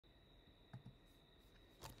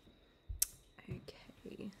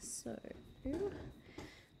So I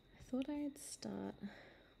thought I'd start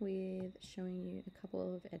with showing you a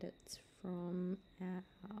couple of edits from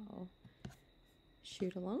our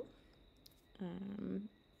shoot along.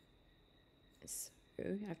 So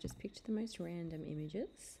I've just picked the most random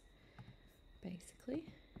images basically,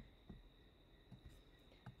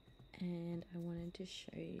 and I wanted to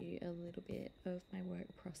show you a little bit of my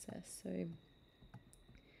work process. So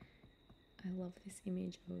I love this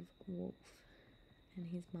image of Wolf and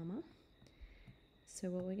his mama. So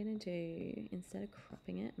what we're going to do, instead of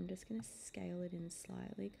cropping it, I'm just going to scale it in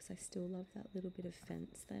slightly because I still love that little bit of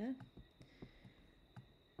fence there,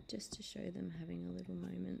 just to show them having a little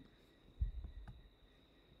moment.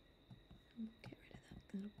 Get rid of that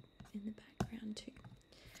little in the background too.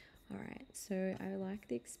 Alright, so I like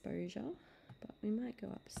the exposure, but we might go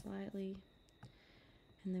up slightly,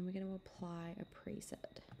 and then we're going to apply a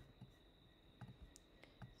preset.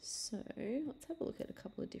 So let's have a look at a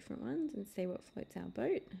couple of different ones and see what floats our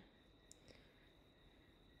boat.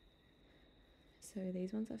 So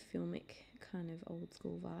these ones are filmic, kind of old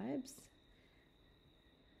school vibes.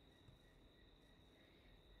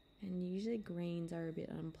 And usually greens are a bit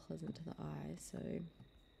unpleasant to the eye, so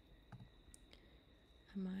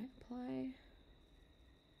I might apply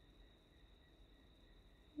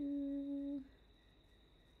alright.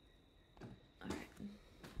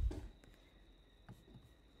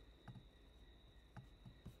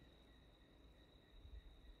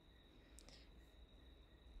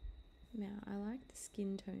 Now I like the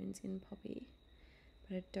skin tones in Poppy,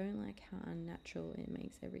 but I don't like how unnatural it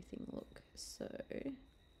makes everything look. So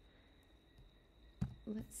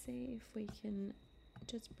let's see if we can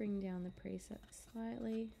just bring down the preset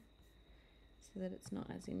slightly so that it's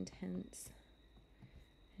not as intense,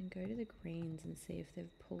 and go to the greens and see if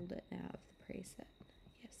they've pulled it out of the preset.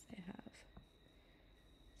 Yes, they have.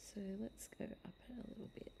 So let's go up it a little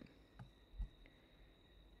bit.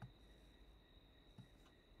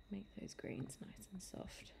 Make those greens nice and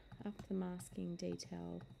soft. Up the masking,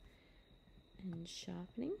 detail and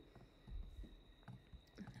sharpening.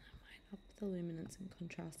 And then I might up the luminance and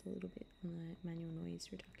contrast a little bit on the manual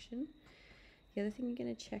noise reduction. The other thing you're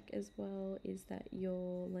going to check as well is that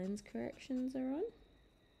your lens corrections are on.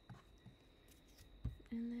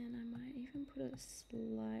 And then I might even put a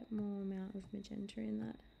slight more amount of magenta in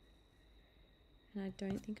that. And I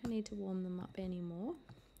don't think I need to warm them up anymore.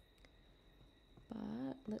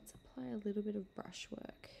 But let's apply a little bit of brush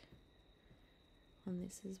work on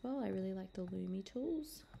this as well. I really like the Lumi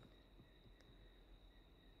tools.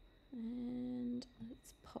 And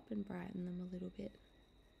let's pop and brighten them a little bit.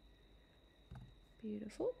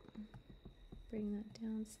 Beautiful. Bring that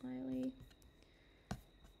down slightly.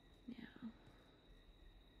 Now,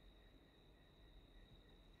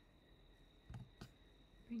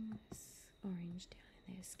 bring this orange down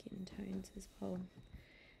in their skin tones as well.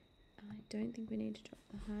 I don't think we need to drop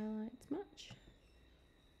the highlights much.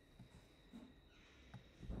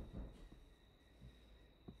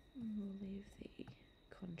 And we'll leave the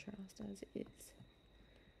contrast as it is.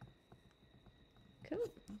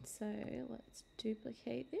 Cool. So let's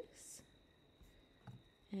duplicate this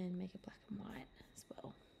and make it black and white as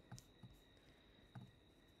well.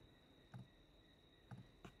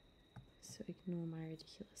 So ignore my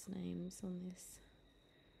ridiculous names on this.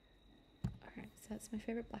 Alright, so that's my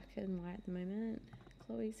favourite black and white at the moment.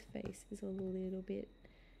 Chloe's face is a little bit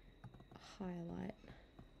highlight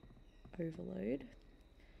overload.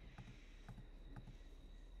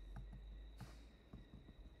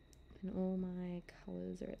 And all my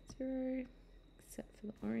colours are at 0 except for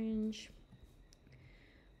the orange.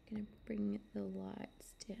 I'm going to bring the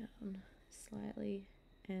lights down slightly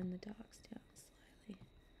and the darks down slightly.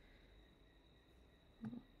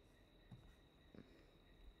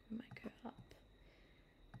 I might go up.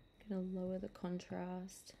 I'm going to lower the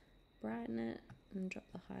contrast, brighten it, and drop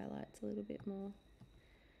the highlights a little bit more.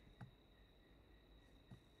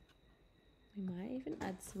 We might even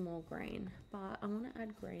add some more green, but I want to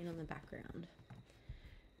add green on the background.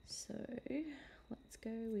 So let's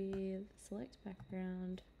go with select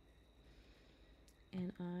background,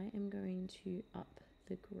 and I am going to up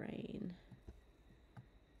the grain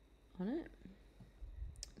on it.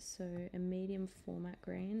 So a medium format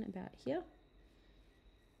grain about here.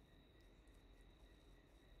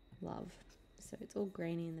 Love. So it's all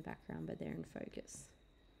grainy in the background, but they're in focus.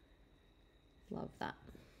 Love that.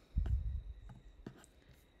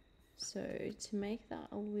 So to make that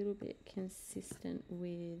a little bit consistent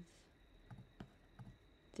with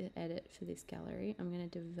the edit for this gallery, I'm going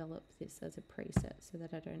to develop this as a preset so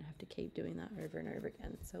that I don't have to keep doing that over and over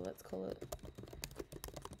again. So let's call it,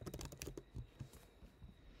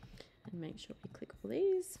 and make sure we click all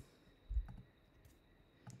these.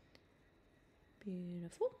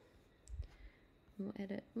 Beautiful. We'll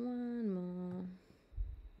edit one more.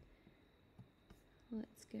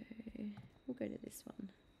 Let's go, we'll go to this one.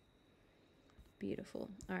 Beautiful.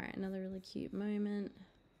 All right, another really cute moment.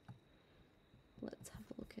 Let's have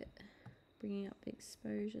a look at bringing up the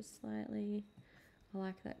exposure slightly. I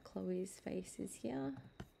like that Chloe's face is here.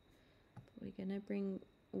 But we're gonna bring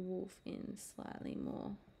Wolf in slightly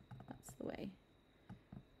more. That's the way.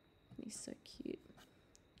 He's so cute.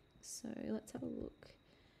 So let's have a look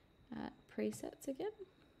at presets again.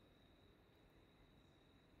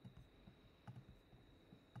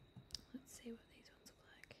 Let's see what these ones look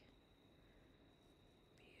like.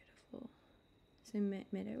 Beautiful. So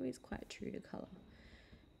Meadow is quite true to colour,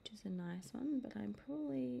 which is a nice one, but I'm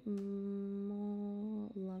probably more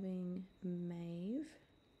loving Maeve.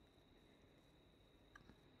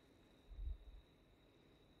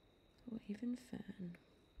 Or even Fern.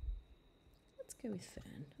 Let's go with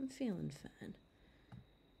Fern. I'm feeling Fern.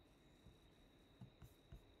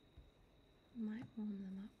 Might warm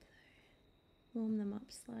them up though. Warm them up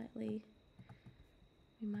slightly.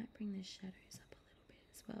 We might bring the shadows up a little bit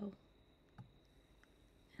as well.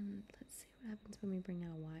 And let's see what happens when we bring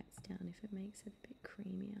our whites down, if it makes it a bit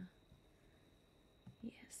creamier.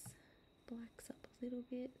 Yes, blacks up a little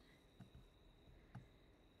bit.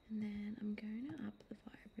 And then I'm going to up the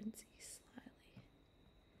vibrancy slightly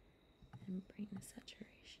and bring the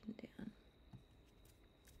saturation down.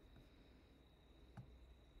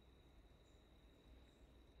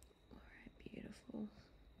 Alright, beautiful.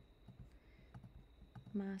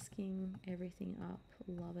 Masking everything up,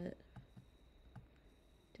 love it.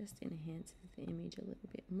 Just enhances the image a little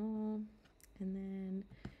bit more. And then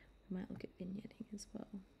we might look at vignetting as well.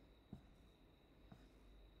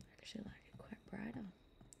 I actually like it quite brighter.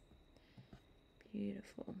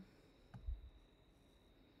 Beautiful.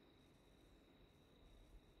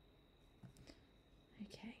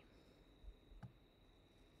 Okay.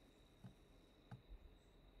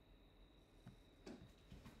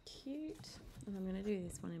 Cute. And I'm going to do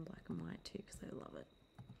this one in black and white too because I love it.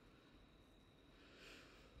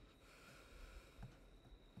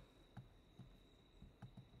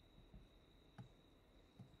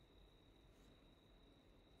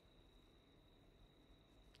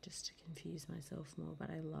 Just to confuse myself more, but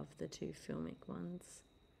I love the two filmic ones.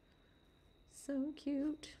 So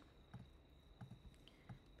cute.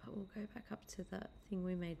 But we'll go back up to that thing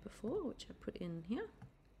we made before, which I put in here.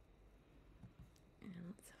 And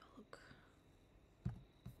let's have a look.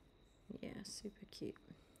 Yeah, super cute.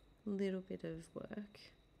 Little bit of work.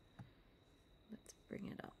 Let's bring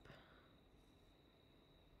it up.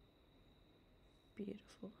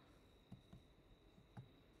 Beautiful.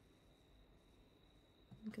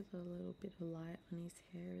 Look at the little bit of light on his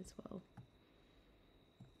hair as well.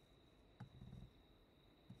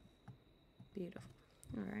 Beautiful.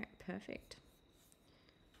 All right, perfect.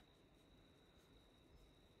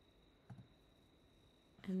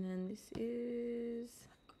 And then this is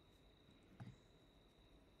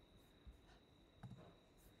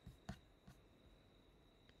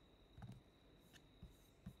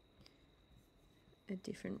a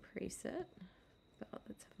different preset, but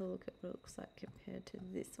let's have a look at what it looks like compared to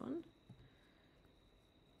this one.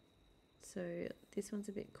 So this one's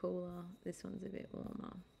a bit cooler, this one's a bit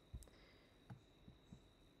warmer.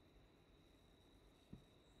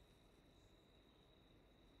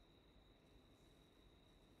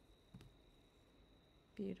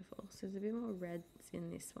 Beautiful. So there's a bit more reds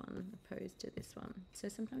in this one opposed to this one. So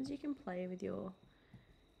sometimes you can play with your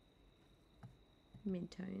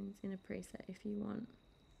mid-tones in a preset if you want.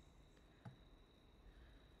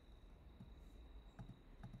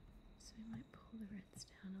 So we might pull the reds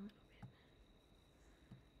down a little bit.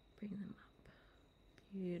 Bring them up.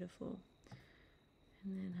 Beautiful.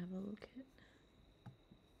 And then have a look at,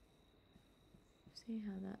 see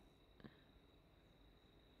how that,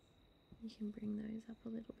 you can bring those up a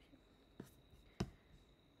little bit.